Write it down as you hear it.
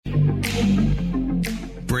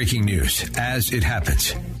breaking news as it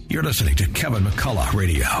happens. You're listening to Kevin McCullough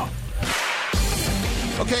Radio.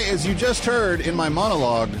 Okay, as you just heard in my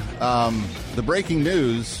monologue, the breaking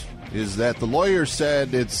news is that the lawyer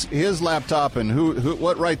said it's his laptop, and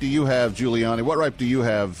what right do you have, Giuliani? What right do you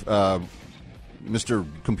have, Mr.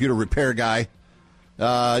 Computer Repair Guy?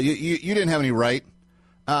 You didn't have any right.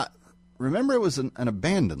 Remember, it was an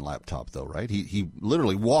abandoned laptop, though, right? He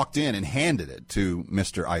literally walked in and handed it to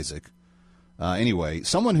Mr. Isaac. Anyway,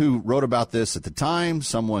 someone who wrote about this at the time,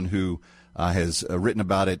 someone who has written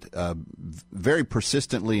about it very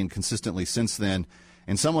persistently and consistently since then,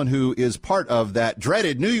 and someone who is part of that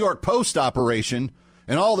dreaded New York Post operation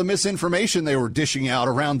and all the misinformation they were dishing out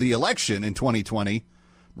around the election in 2020.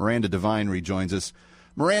 Miranda Devine rejoins us.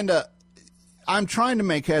 Miranda, I'm trying to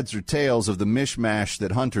make heads or tails of the mishmash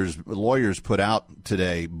that Hunter's lawyers put out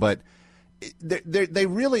today, but they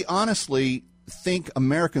really honestly think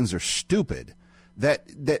Americans are stupid. That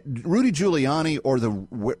Rudy Giuliani or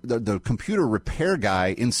the computer repair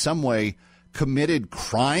guy in some way committed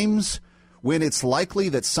crimes when it's likely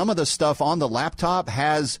that some of the stuff on the laptop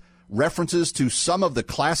has references to some of the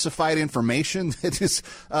classified information that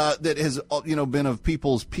has been of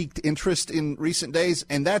people's piqued interest in recent days,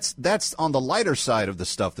 and that's on the lighter side of the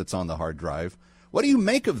stuff that's on the hard drive. What do you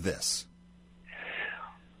make of this?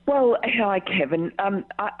 Well, hi, Kevin.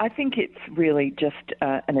 I think it's really just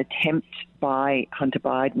an attempt by Hunter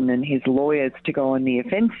Biden and his lawyers to go on the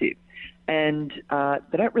offensive, and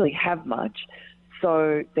they don't really have much,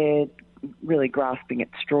 so they're really grasping at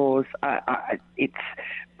straws. It's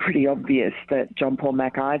pretty obvious that John Paul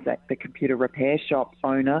MacIsaac, the computer repair shop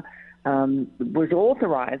owner, was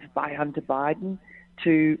authorized by Hunter Biden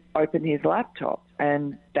to open his laptop,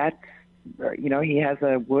 and that's, he has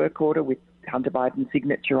a work order with Hunter Biden's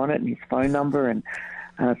signature on it and his phone number and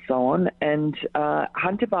so on. And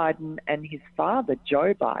Hunter Biden and his father,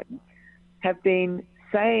 Joe Biden, have been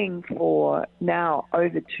saying for now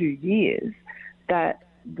over 2 years that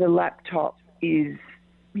the laptop is,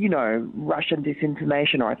 Russian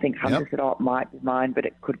disinformation, or I think Hunter said, it might be mine, but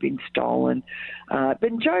it could have been stolen. But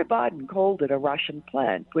Joe Biden called it a Russian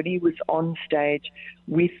plant when he was on stage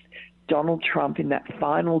with Donald Trump in that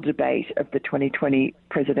final debate of the 2020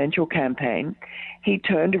 presidential campaign. He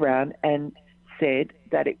turned around and said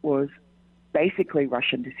that it was basically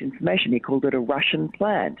Russian disinformation. He called it a Russian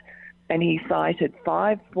plant. And he cited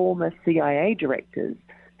 5 former CIA directors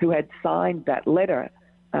who had signed that letter,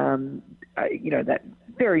 that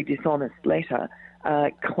very dishonest letter,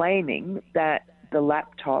 claiming that the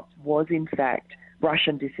laptop was in fact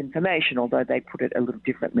Russian disinformation, although they put it a little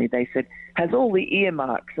differently. They said, has all the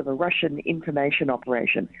earmarks of a Russian information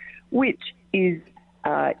operation, which is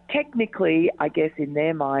technically, I guess, in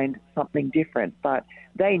their mind, something different. But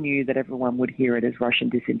they knew that everyone would hear it as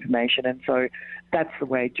Russian disinformation. And so that's the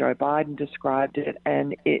way Joe Biden described it.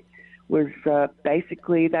 And it was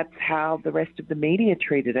basically, that's how the rest of the media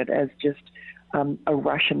treated it, as just a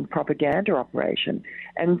Russian propaganda operation.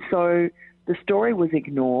 And so the story was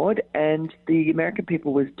ignored, and the American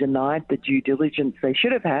people was denied the due diligence they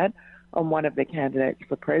should have had on one of their candidates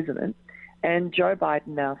for president. And Joe Biden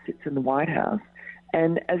now sits in the White House.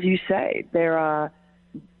 And as you say, there are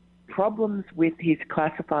problems with his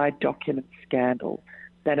classified document scandal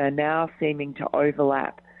that are now seeming to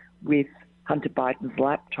overlap with Hunter Biden's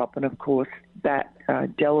laptop. And, of course, that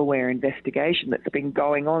Delaware investigation that's been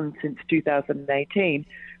going on since 2018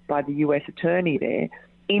 by the U.S. attorney there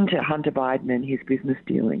into Hunter Biden and his business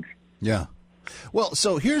dealings. Yeah. Well,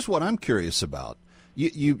 so here's what I'm curious about.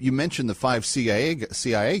 You mentioned the 5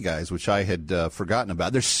 CIA guys, which I had forgotten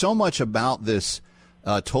about. There's so much about this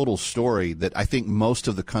total story that I think most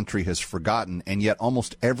of the country has forgotten, and yet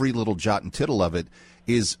almost every little jot and tittle of it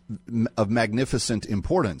is of magnificent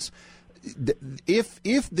importance.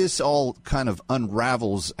 If this all kind of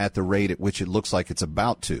unravels at the rate at which it looks like it's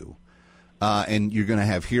about to, and you're going to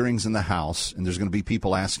have hearings in the House, and there's going to be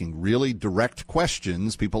people asking really direct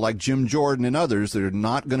questions, people like Jim Jordan and others that are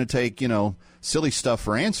not going to take, silly stuff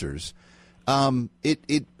for answers.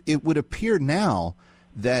 It would appear now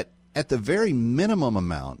that at the very minimum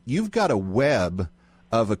amount, you've got a web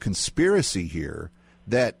of a conspiracy here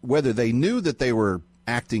that whether they knew that they were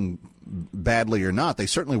acting badly or not, they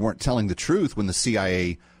certainly weren't telling the truth when the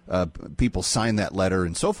CIA people signed that letter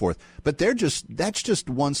and so forth. But that's just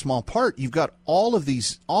one small part. You've got all of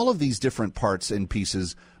these different parts and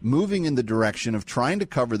pieces moving in the direction of trying to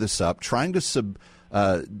cover this up, trying to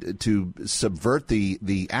subvert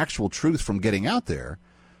the actual truth from getting out there.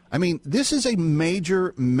 I mean, this is a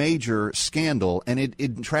major, major scandal, and it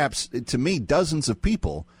entraps, to me, dozens of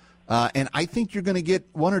people. And I think you're going to get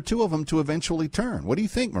one or two of them to eventually turn. What do you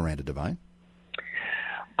think, Miranda Devine?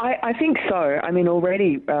 I think so. I mean,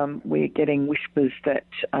 already we're getting whispers that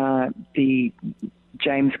the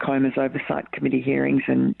James Comer's Oversight Committee hearings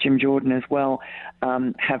and Jim Jordan as well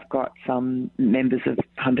have got some members of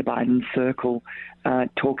Hunter Biden's circle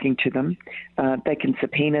talking to them. They can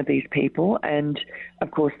subpoena these people. And, of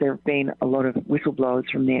course, there have been a lot of whistleblowers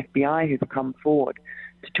from the FBI who've come forward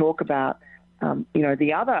to talk about,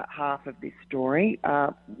 the other half of this story,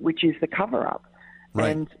 which is the cover-up.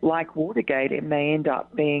 Right. And like Watergate, it may end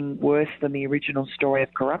up being worse than the original story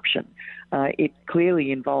of corruption. It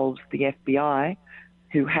clearly involves the FBI,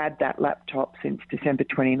 who had that laptop since December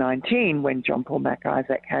 2019 when John Paul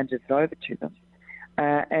MacIsaac handed it over to them.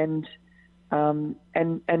 And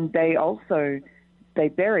they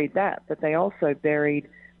buried that, but they also buried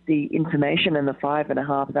the information in the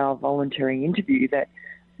 5.5-hour voluntary interview that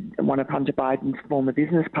one of Hunter Biden's former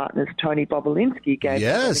business partners, Tony Bobulinski, gave.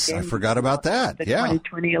 Yes, I forgot about that. The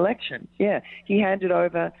 2020 election. Yeah, he handed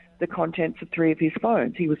over the contents of 3 of his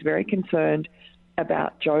phones. He was very concerned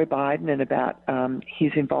about Joe Biden and about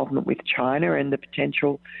his involvement with China and the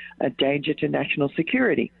potential danger to national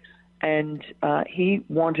security. And he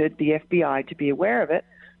wanted the FBI to be aware of it.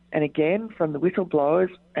 And again, from the whistleblowers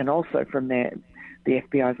and also from the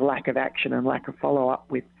FBI's lack of action and lack of follow-up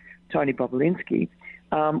with Tony Bobulinski,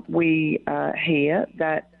 we hear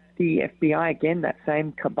that the FBI, again, that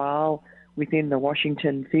same cabal within the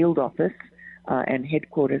Washington field office and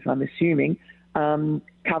headquarters, I'm assuming,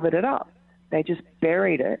 covered it up. They just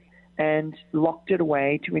buried it and locked it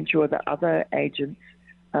away to ensure that other agents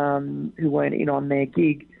who weren't in on their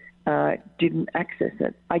gig didn't access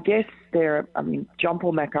it. I guess John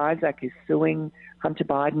Paul MacIsaac is suing Hunter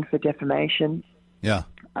Biden for defamation. Yeah.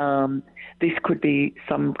 This could be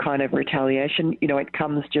some kind of retaliation. It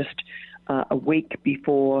comes just a week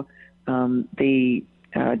before the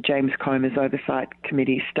James Comer's Oversight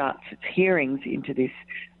Committee starts its hearings into this,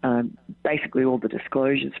 basically all the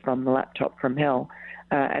disclosures from the laptop from hell.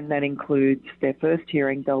 And that includes their first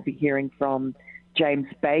hearing. They'll be hearing from James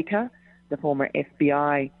Baker, the former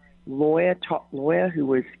FBI lawyer, top lawyer, who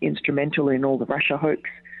was instrumental in all the Russia hoax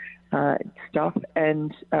stuff.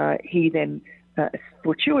 And he then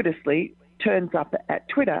fortuitously turns up at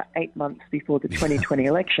Twitter 8 months before the 2020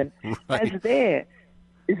 election right. as their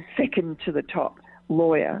second to the top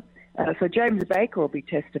lawyer. So James Baker will be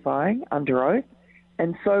testifying under oath,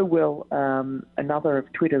 and so will another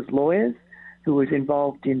of Twitter's lawyers who was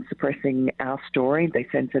involved in suppressing our story. They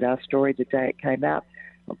censored our story the day it came out,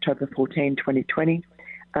 October 14, 2020.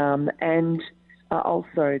 And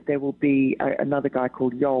also there will be another guy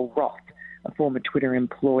called Yoel Roth, a former Twitter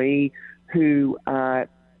employee who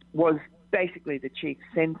was basically the chief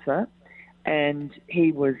censor, and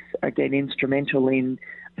he was, again, instrumental in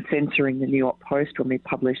censoring the New York Post when we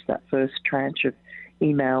published that first tranche of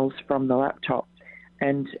emails from the laptop.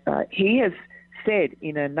 And he has said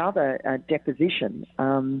in another deposition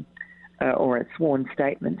or a sworn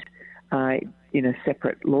statement in a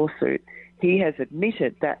separate lawsuit, he has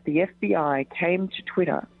admitted that the FBI came to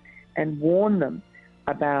Twitter and warned them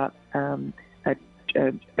about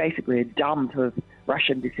basically a dump of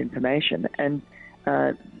Russian disinformation, and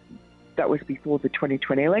that was before the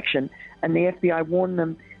 2020 election, and the FBI warned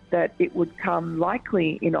them that it would come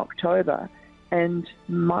likely in October and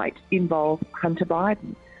might involve Hunter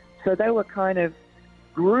Biden. So they were kind of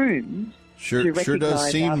groomed. Sure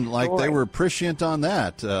does seem like they were prescient on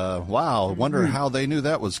that. Wow, wonder how they knew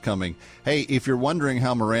that was coming. Hey, if you're wondering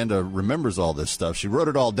how Miranda remembers all this stuff, she wrote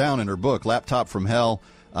it all down in her book, Laptop from Hell.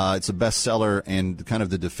 It's a bestseller and kind of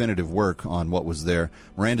the definitive work on what was there.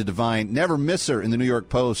 Miranda Devine, never miss her in the New York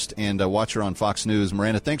Post, and watch her on Fox News.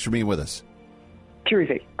 Miranda, thanks for being with us.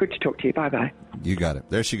 Terrific. Good to talk to you. Bye-bye. You got it.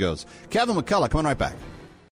 There she goes. Kevin McCullough, coming right back.